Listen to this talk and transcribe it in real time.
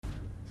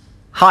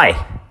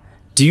Hi,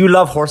 do you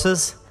love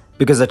horses?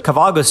 Because at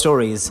Cavago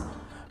Stories,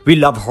 we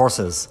love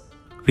horses.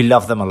 We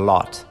love them a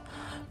lot.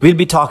 We'll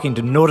be talking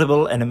to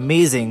notable and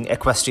amazing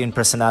equestrian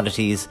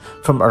personalities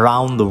from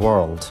around the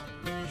world.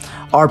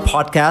 Our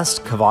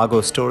podcast,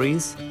 Cavago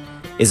Stories,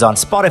 is on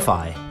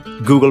Spotify,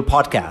 Google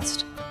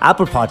Podcast,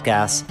 Apple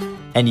Podcasts,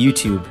 and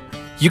YouTube.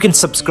 You can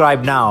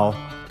subscribe now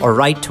or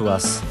write to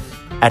us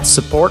at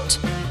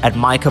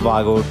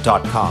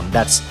support@mycavago.com.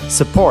 That's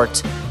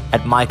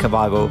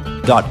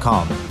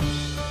support@mycavago.com.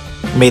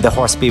 May the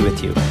horse be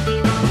with you.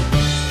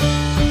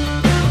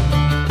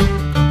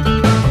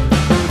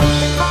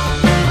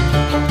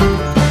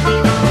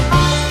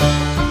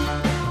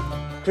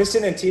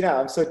 Christian and Tina,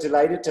 I'm so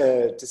delighted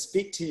to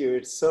speak to you.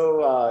 It's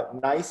so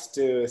nice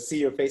to see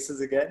your faces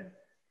again.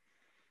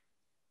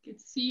 Good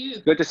to see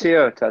you. Good to see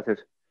you, Tatis.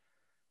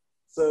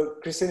 So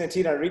Christian and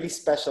Tina are really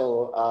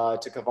special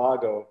to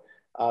Cavago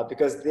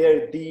because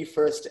they're the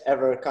first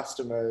ever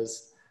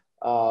customers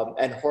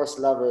and horse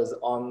lovers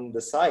on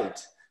the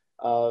site.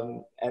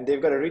 And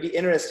they've got a really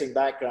interesting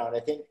background. I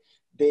think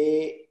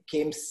they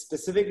came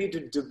specifically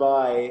to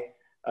Dubai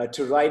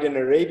to ride an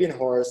Arabian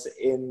horse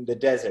in the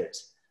desert.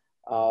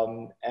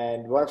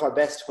 And one of our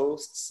best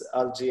hosts,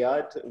 Al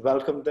Jihad,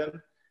 welcomed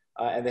them.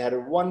 And they had a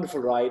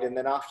wonderful ride. And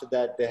then after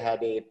that, they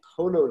had a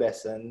polo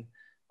lesson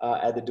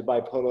at the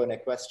Dubai Polo and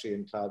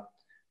Equestrian Club.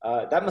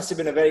 That must have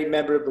been a very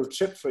memorable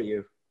trip for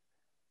you.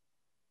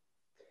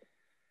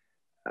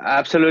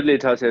 Absolutely,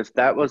 Tatis.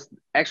 That was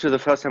actually the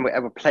first time we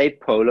ever played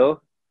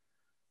polo.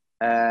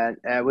 And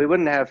we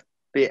wouldn't have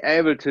been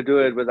able to do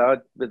it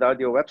without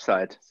your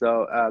website.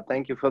 So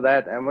thank you for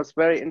that. And it was a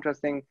very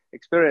interesting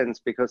experience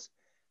because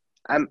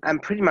I'm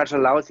pretty much a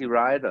lousy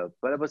rider,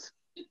 but I was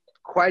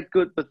quite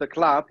good with the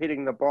club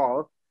hitting the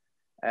ball.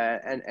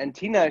 And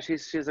Tina,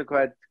 she's a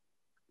quite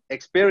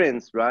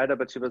experienced rider,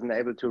 but she wasn't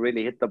able to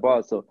really hit the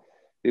ball. So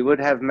we would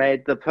have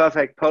made the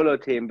perfect polo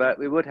team, but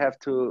we would have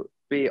to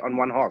be on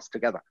one horse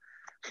together.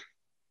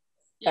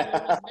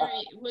 Yeah,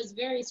 it was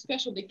very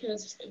special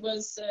because it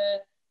was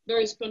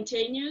very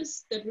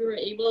spontaneous that we were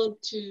able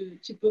to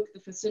book the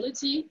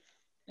facility.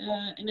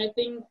 And I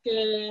think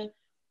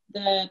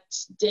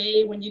that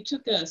day when you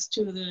took us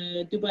to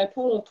the Dubai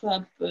Polo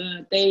Club,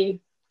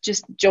 they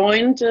just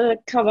joined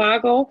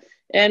Cavago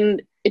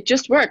and it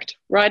just worked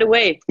right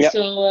away. Yep.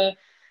 So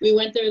we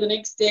went there the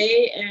next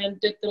day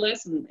and did the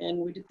lesson, and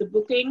we did the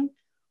booking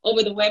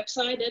over the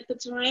website at the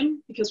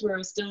time because we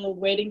were still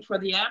waiting for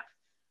the app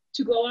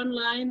to go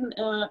online,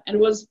 and it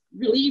was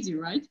really easy,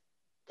 right?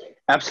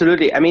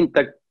 Absolutely. I mean,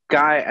 the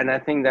guy, and I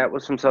think that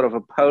was some sort of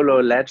a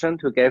polo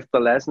legend who gave the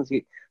lessons.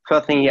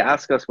 First thing he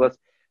asked us was,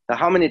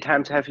 how many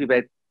times have you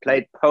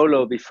played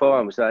polo before?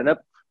 And we said,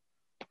 nope,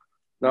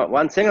 not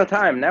one single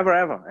time, never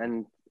ever.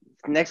 And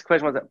the next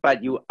question was,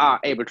 but you are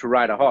able to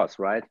ride a horse,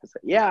 right? I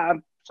said, yeah,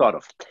 sort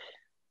of.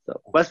 So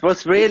it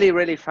was really,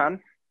 really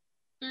fun.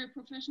 Very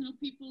professional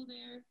people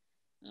there,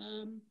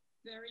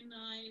 very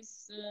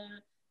nice.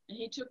 And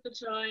he took the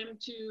time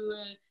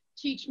to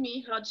teach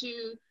me how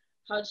to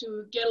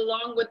get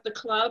along with the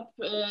club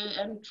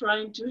and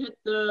trying to hit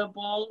the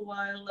ball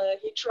while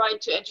he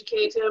tried to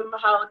educate him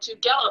how to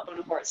gallop on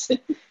a horse.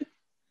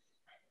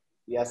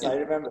 Yes, I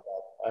remember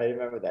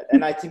that.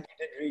 And I think you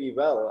did really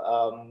well.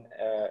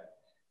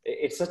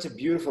 It's such a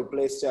beautiful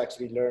place to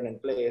actually learn and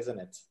play, isn't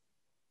it?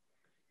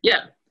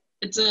 Yeah,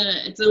 it's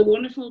a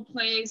wonderful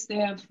place. They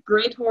have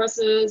great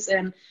horses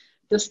and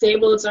the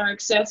stables are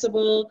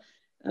accessible.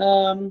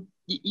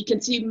 You can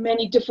see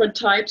many different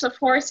types of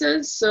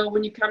horses. So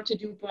when you come to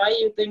Dubai,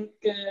 you think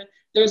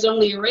there's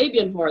only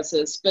Arabian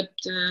horses, but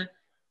there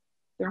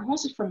are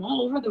horses from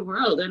all over the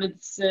world, and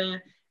it's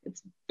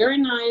very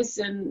nice.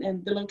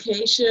 And the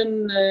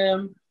location,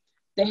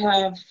 they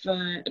have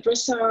a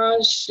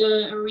dressage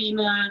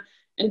arena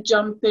and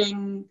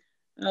jumping.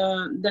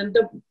 Then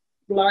the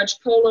large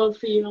polo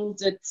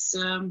fields. It's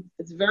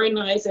very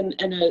nice and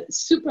a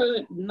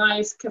super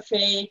nice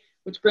cafe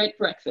with great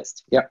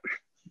breakfast. Yeah.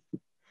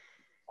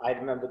 I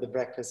remember the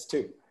breakfast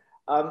too.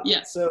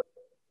 Yeah. So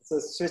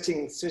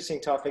switching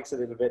topics a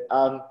little bit.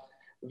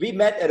 We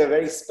met at a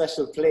very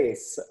special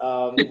place.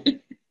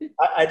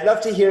 I'd love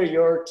to hear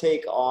your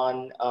take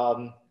on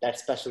that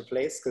special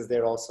place because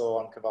they're also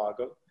on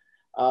Cavago.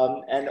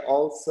 And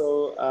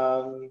also,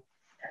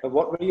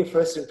 what were your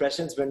first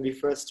impressions when we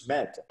first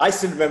met? I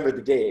still remember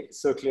the day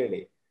so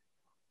clearly.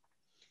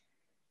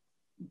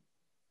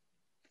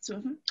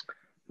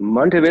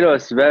 Montevideo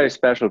is a very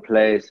special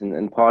place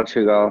in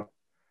Portugal.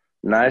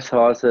 Nice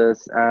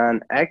horses,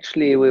 and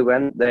actually we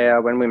went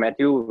there when we met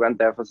you. We went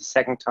there for the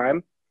second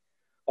time.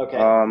 Okay.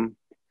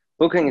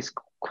 Booking is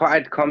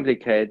quite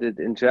complicated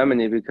in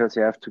Germany because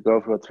you have to go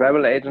for a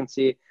travel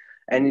agency,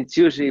 and it's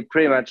usually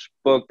pretty much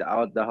booked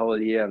out the whole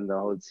year and the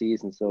whole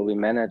season. So we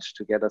managed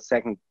to get a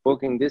second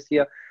booking this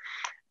year,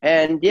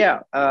 and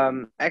yeah,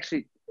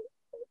 actually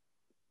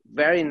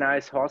very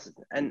nice horses.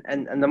 And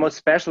the most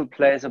special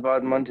place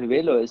about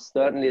Montevideo is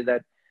certainly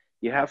that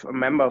you have a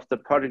member of the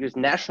Portuguese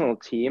national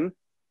team,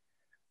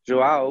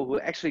 Joao, who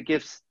actually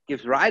gives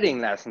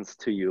riding lessons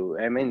to you.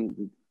 I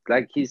mean,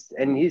 like he's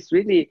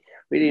really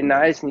really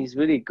nice, and he's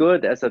really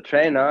good as a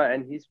trainer,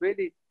 and he's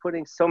really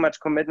putting so much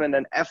commitment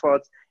and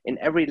efforts in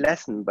every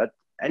lesson. But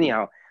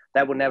anyhow,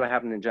 that would never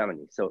happen in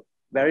Germany. So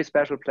very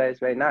special place,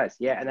 very nice.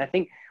 Yeah, and I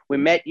think we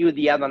met you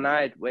the other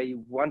night where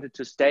you wanted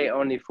to stay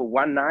only for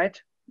one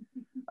night,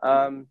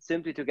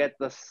 simply to get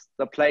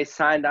the place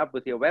signed up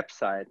with your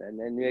website. And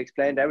then you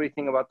explained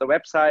everything about the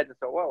website. And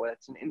so, wow,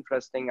 that's an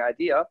interesting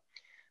idea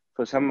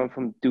for someone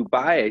from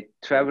Dubai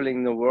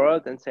traveling the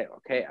world and say,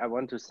 okay, I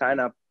want to sign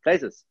up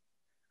places.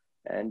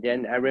 And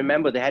then I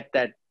remember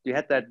you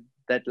had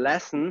that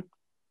lesson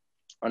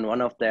on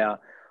one of their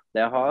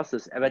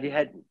horses, but you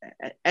had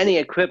any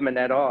equipment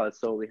at all.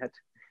 So we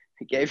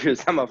gave you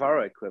some of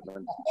our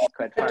equipment. It's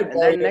quite fun. And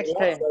then next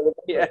day,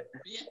 yeah.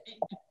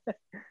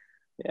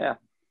 Yeah.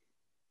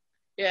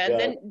 Yeah,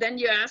 and then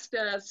you asked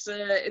us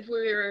if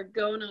we were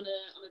going on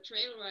a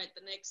trail ride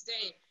the next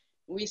day.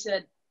 We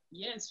said,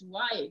 yes,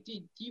 why? Do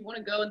you want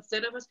to go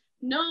instead of us?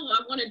 No, I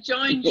want to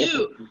join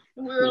you.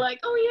 And we were like,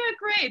 oh yeah,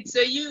 great.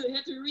 So you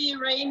had to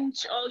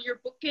rearrange all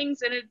your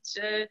bookings, and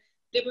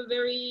they were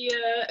very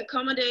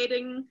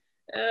accommodating.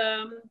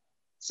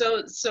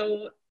 So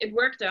it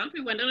worked out.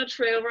 We went on a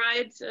trail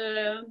ride,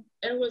 and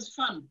it was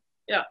fun.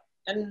 Yeah,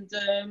 and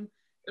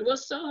it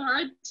was so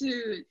hard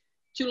to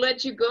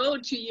let you go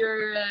to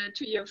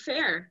your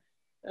fair.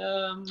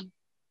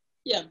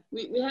 Yeah,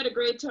 we had a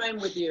great time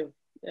with you.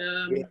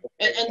 And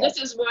this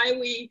is why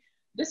we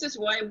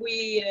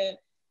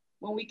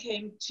when we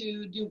came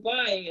to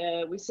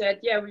Dubai, we said,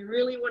 yeah, we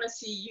really want to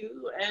see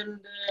you, and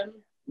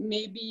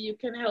maybe you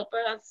can help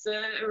us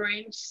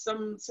arrange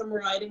some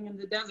riding in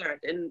the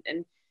desert.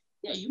 And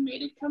yeah, you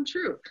made it come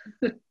true.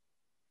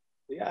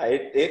 Yeah,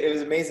 it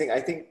was amazing. I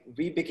think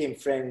we became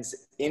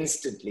friends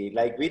instantly.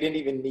 Like, we didn't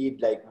even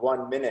need like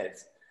 1 minute.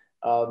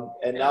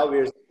 And now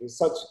we're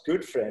such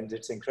good friends.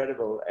 It's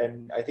incredible.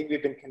 And I think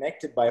we've been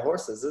connected by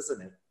horses,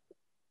 isn't it?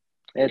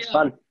 It's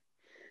fun.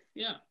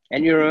 Yeah.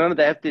 And you remember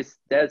they have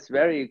there's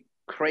very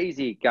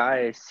crazy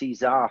guy,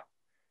 Cesar,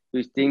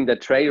 who's doing the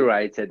trail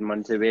rides at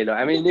Montevelo.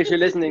 I mean, if you're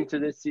listening to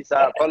this, Cesar,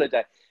 I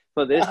apologize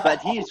for this, but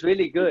he's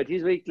really good.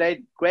 He's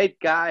really great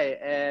guy.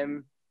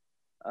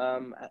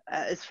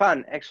 It's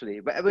fun, actually,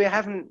 but we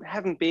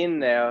haven't been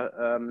there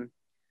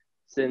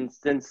since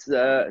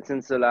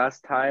the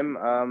last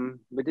time.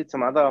 We did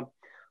some other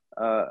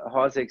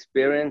horse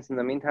experience in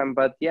the meantime,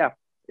 but yeah,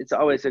 it's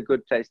always a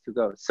good place to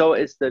go. So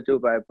is the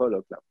Dubai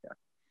Polo Club. Yeah.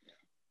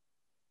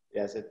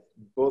 Yes,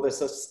 both are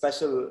such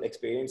special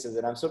experiences,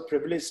 and I'm so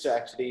privileged to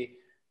actually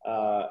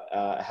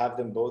have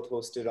them both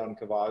hosted on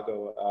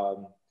Cavago,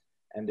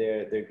 and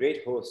they're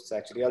great hosts.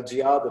 Actually, Al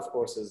Jihad, of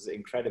course, is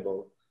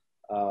incredible,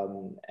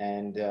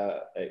 and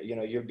you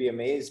know, you'll be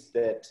amazed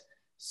that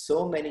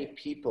so many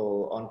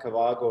people on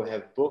Cavago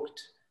have booked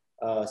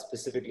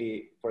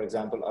specifically, for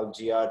example, Al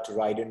Jihad to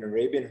ride an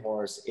Arabian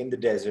horse in the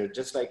desert,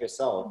 just like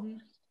yourself. Mm-hmm.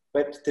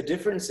 But the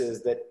difference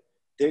is that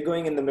they're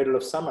going in the middle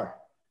of summer,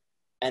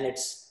 and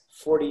it's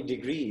 40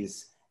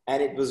 degrees,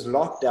 and it was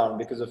locked down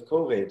because of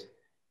COVID.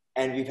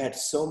 And we've had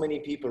so many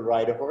people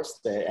ride a horse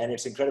there, and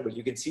it's incredible.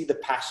 You can see the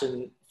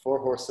passion for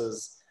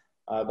horses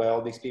by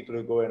all these people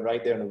who go and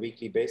ride there on a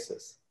weekly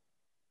basis.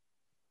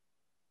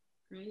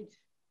 Great.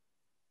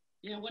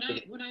 Yeah, what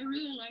I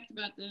really liked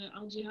about the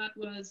Al Jihad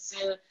was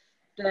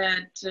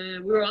that we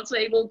were also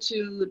able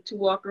to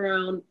walk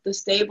around the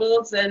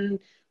stables, and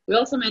we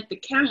also met the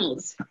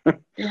camels.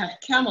 They have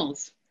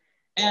camels,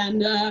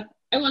 and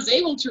I was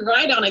able to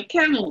ride on a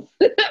camel.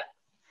 They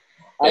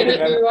let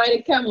me ride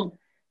a camel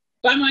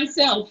by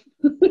myself.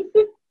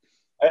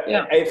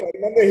 Yeah. If I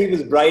remember, he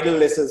was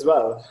bridleless as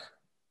well.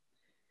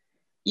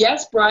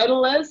 Yes,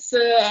 bridleless,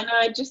 and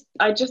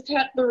I just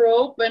had the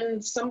rope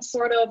and some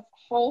sort of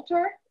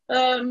halter.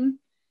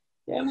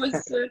 It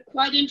was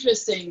quite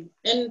interesting,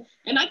 and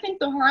I think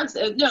the horse,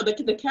 no,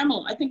 the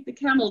camel. I think the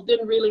camel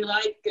didn't really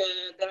like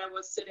that I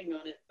was sitting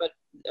on it, but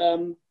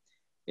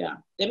yeah,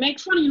 they make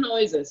funny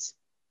noises.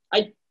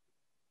 I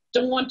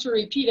don't want to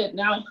repeat it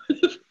now.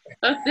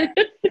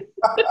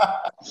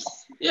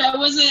 Yeah, it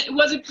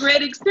was a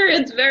great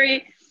experience.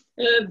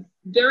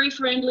 Very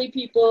friendly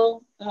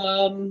people,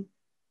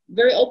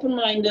 very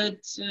open-minded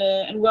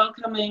and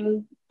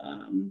welcoming.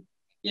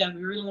 Yeah,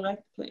 we really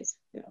liked the place.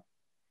 Yeah.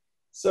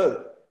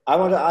 So I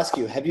want to ask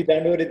you, have you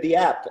downloaded the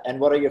app, and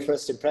what are your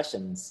first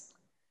impressions?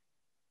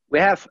 We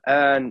have,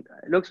 and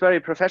it looks very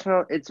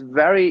professional. It's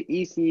very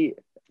easy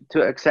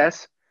to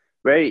access,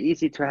 very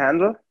easy to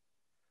handle.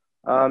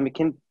 You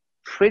can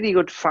pretty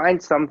good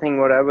find something,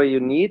 whatever you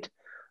need.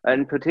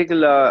 In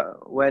particular,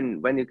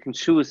 when you can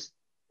choose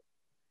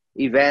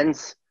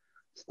events,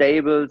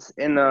 stables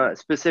in a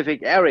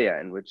specific area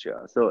in which you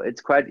are. So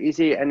it's quite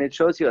easy, and it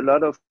shows you a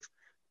lot of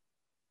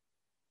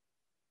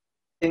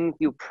things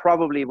you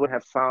probably would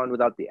have found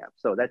without the app.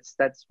 So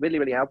that's really,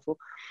 really helpful.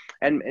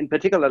 And in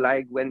particular,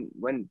 like when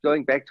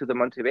going back to the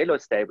Montevelo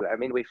stable, I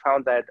mean, we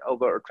found that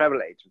over a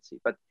travel agency,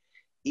 but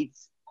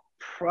it's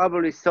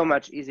probably so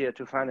much easier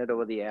to find it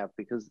over the app,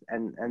 because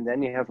and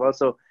then you have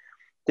also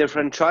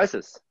different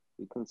choices.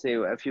 You can say,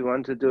 if you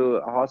want to do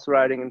a horse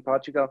riding in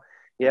Portugal,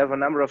 you have a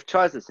number of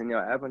choices in your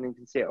app, and you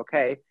can say,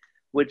 okay,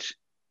 which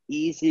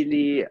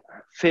easily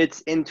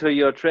fits into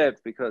your trip,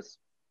 because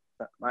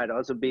that might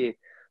also be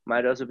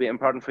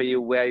important for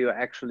you where you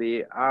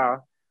actually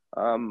are,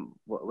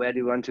 where do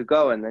you want to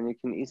go, and then you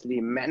can easily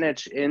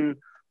manage in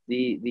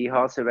the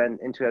horse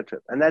event into your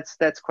trip, and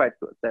that's quite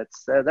good.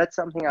 That's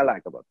something I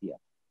like about the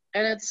app.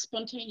 And it's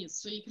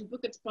spontaneous, so you can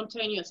book it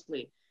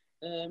spontaneously.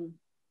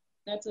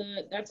 That's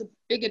a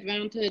big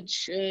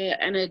advantage,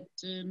 and it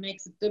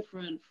makes it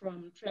different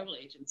from travel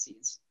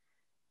agencies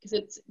because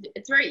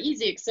it's very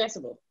easy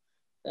accessible.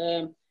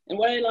 And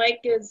what I like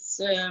is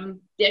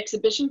the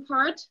exhibition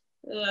part.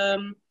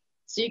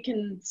 So you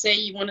can say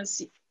you want to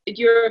see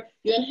you're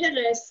in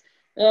Jerez,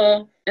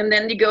 and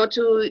then you go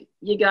to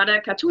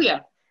Llegada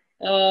Catulla,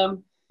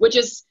 which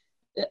is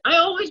I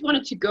always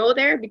wanted to go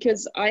there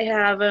because I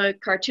have a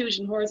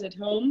Carthusian horse at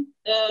home,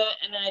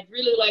 and I'd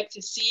really like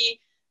to see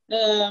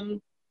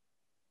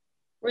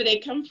where they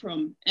come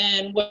from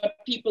and what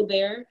people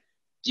there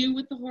do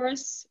with the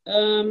horse.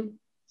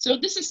 So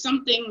this is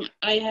something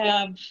I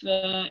have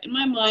in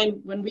my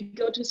mind when we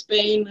go to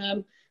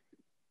Spain.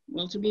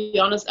 Well, to be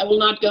honest, I will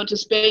not go to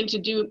Spain to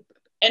do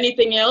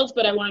anything else,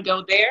 but I want to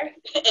go there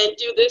and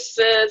do this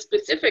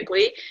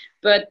specifically.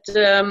 But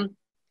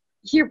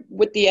here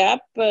with the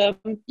app,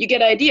 you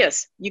get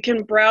ideas. You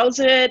can browse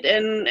it,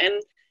 and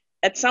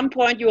at some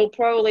point you will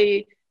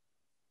probably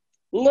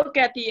look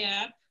at the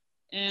app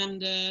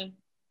and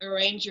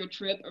arrange your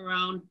trip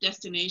around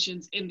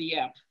destinations in the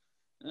app.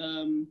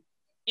 In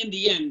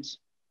the end,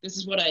 this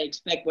is what I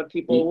expect what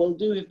people will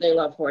do if they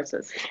love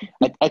horses.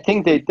 I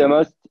think the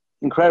most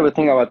incredible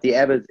thing about the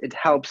app is it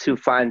helps you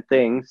find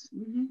things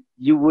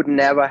you would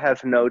never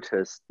have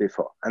noticed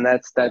before, and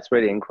that's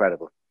really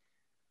incredible.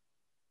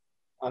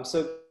 I'm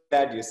so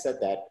glad you said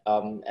that.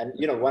 And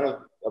you know,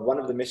 one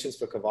of the missions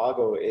for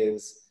Cavago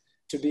is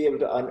to be able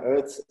to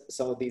unearth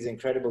some of these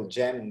incredible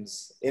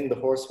gems in the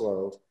horse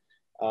world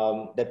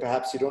that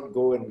perhaps you don't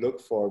go and look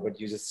for, but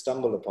you just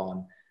stumble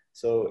upon.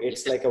 So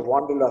it's like a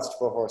wanderlust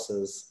for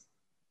horses.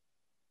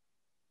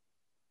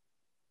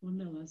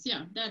 Wanderlust,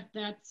 yeah,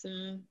 that's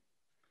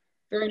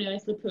very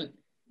nicely put.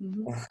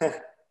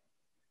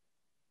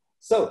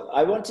 So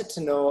I wanted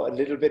to know a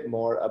little bit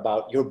more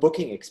about your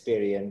booking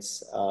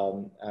experience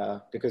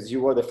because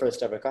you were the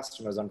first ever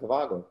customers on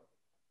Cavago.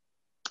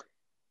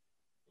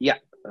 Yeah,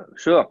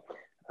 sure.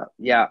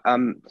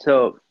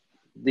 So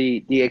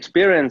the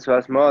experience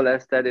was more or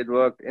less that it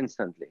worked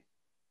instantly,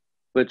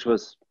 which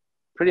was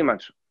pretty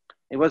much,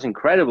 it was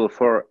incredible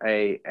for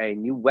a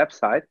new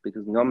website,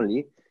 because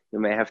normally you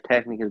may have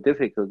technical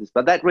difficulties,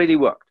 but that really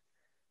worked.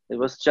 It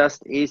was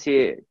just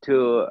easy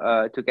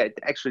to get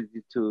actually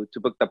to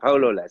book the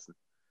polo lesson.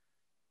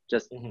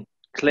 Just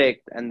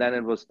clicked and then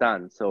it was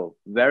done. So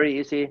very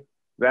easy,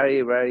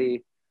 very,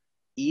 very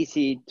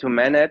easy to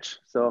manage.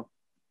 So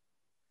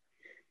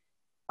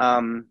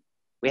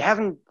we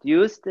haven't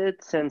used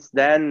it since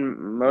then,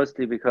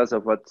 mostly because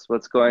of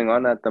what's going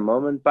on at the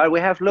moment. But we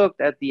have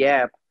looked at the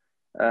app,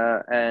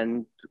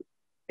 and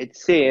it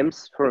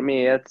seems for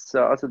me it's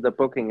also the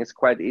booking is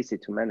quite easy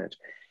to manage.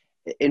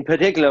 In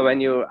particular, when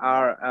you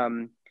are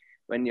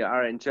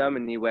in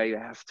Germany, where you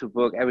have to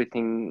book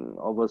everything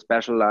over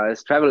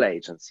specialized travel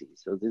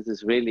agencies. So this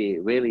is really,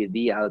 really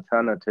the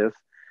alternative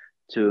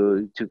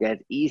to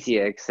get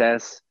easy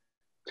access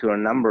to a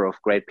number of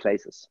great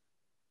places.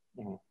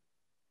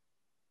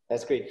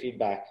 That's great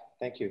feedback.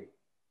 Thank you.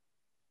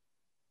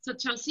 So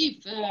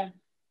Tausif,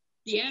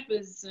 the app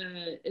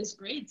is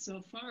great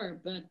so far,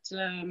 but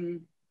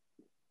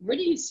where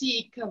do you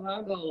see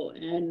Cavago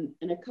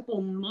in a couple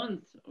of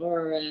months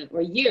or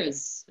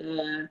years?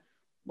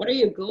 What are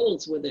your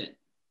goals with it?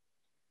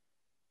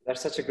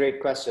 That's such a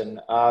great question.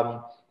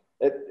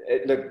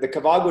 Look, the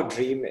Cavago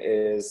dream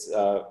is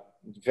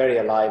very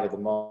alive at the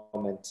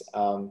moment.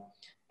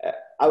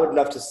 I would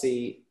love to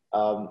see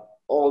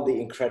all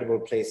the incredible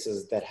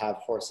places that have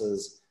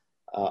horses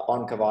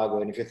on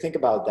Cavago. And if you think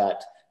about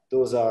that,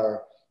 those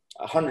are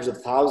hundreds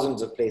of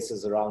thousands of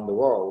places around the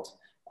world.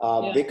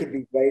 They could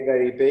be very,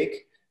 very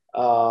big,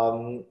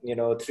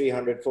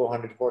 300,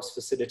 400 horse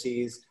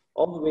facilities,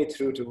 all the way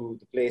through to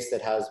the place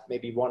that has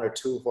maybe one or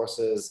two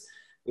horses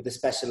with a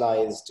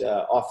specialized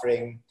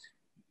offering.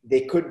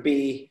 They could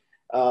be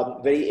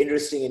very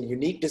interesting and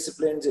unique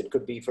disciplines. It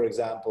could be, for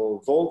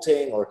example,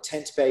 vaulting or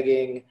tent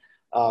pegging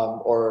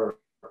or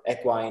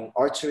equine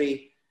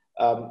archery.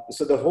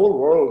 So the whole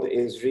world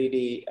is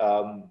really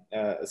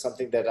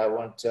something that I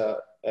want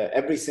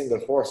every single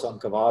horse on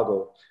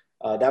Cavago.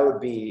 That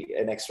would be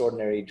an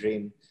extraordinary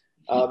dream.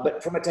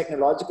 But from a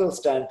technological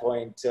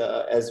standpoint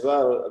as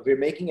well, we're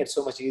making it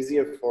so much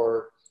easier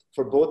for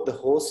both the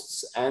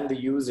hosts and the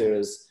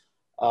users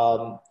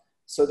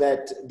so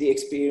that the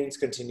experience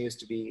continues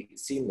to be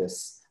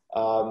seamless.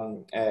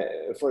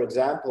 For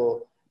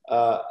example,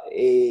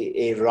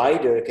 a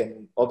rider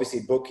can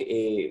obviously book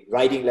a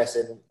riding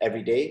lesson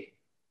every day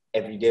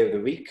of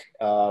the week.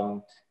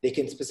 They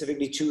can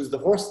specifically choose the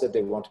horse that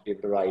they want to be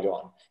able to ride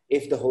on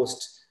if the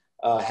host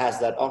has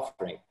that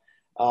offering.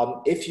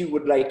 If you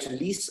would like to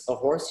lease a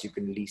horse, you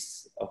can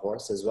lease a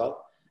horse as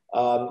well.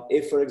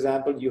 If, for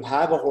example, you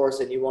have a horse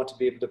and you want to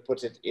be able to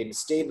put it in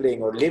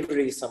stabling or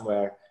livery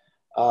somewhere,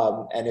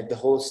 and if the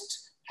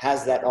host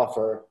has that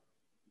offer,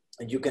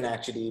 you can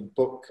actually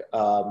book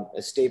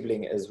a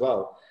stabling as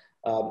well.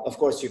 Of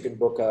course, you can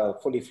book a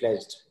fully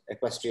fledged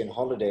equestrian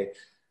holiday.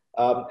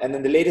 And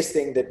then the latest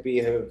thing that we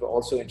have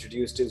also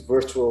introduced is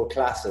virtual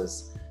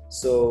classes.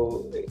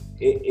 So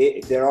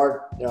there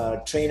are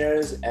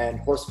trainers and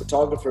horse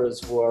photographers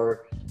who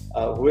are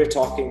we're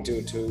talking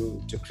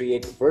to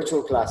create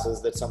virtual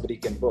classes that somebody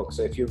can book.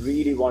 So if you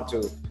really want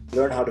to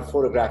learn how to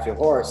photograph your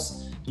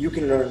horse, you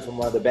can learn from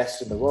one of the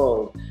best in the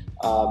world.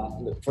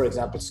 For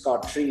example,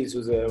 Scott Trees,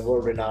 who's a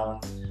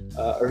world-renowned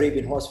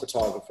Arabian horse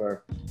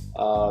photographer,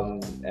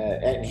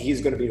 and he's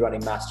going to be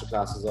running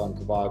masterclasses on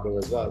Kavago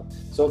as well.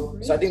 So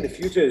I think the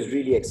future is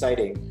really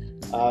exciting.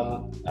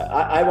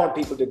 I want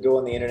people to go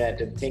on the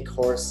internet and think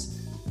horse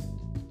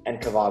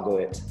and Kavago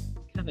it.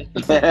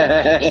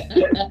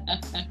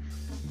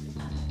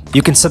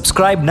 You can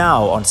subscribe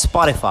now on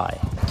Spotify,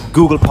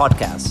 Google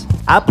Podcasts,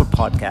 Apple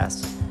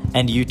Podcasts,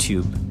 and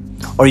YouTube.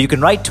 Or you can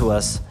write to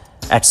us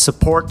at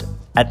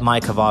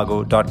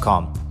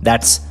support@mykavago.com.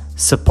 That's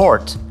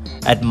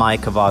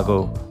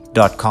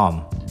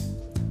support@mykavago.com.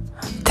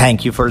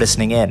 Thank you for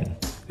listening in.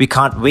 We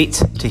can't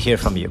wait to hear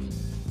from you.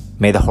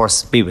 May the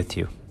horse be with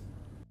you.